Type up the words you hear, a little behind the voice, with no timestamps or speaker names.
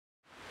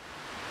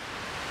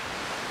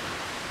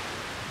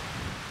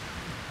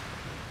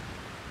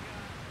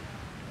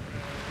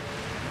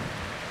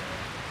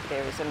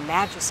There is a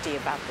majesty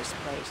about this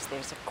place.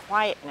 There's a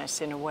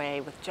quietness in a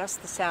way with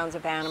just the sounds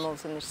of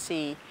animals and the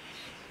sea.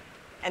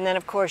 And then,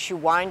 of course, you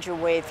wind your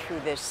way through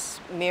this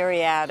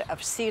myriad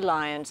of sea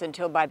lions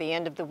until by the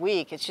end of the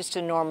week, it's just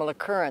a normal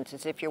occurrence,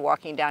 as if you're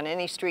walking down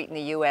any street in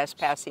the U.S.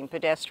 passing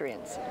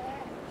pedestrians.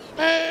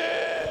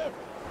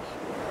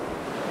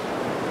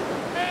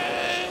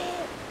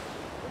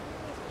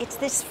 It's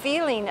this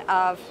feeling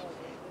of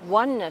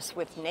oneness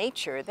with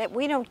nature that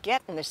we don't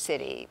get in the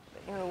city.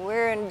 You know,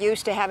 we're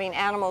used to having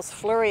animals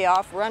flurry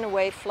off, run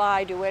away,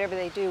 fly, do whatever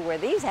they do, where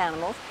these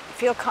animals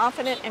feel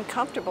confident and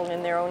comfortable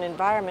in their own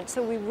environment,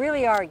 so we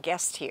really are a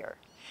guest here.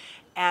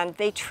 And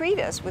they treat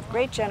us with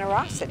great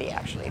generosity,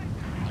 actually.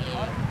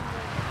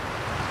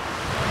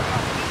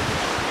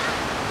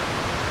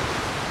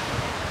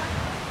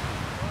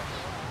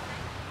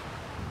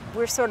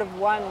 We're sort of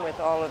one with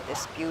all of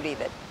this beauty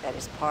that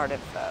is part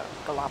of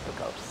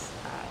Galapagos.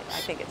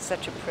 I think it's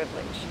such a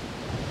privilege.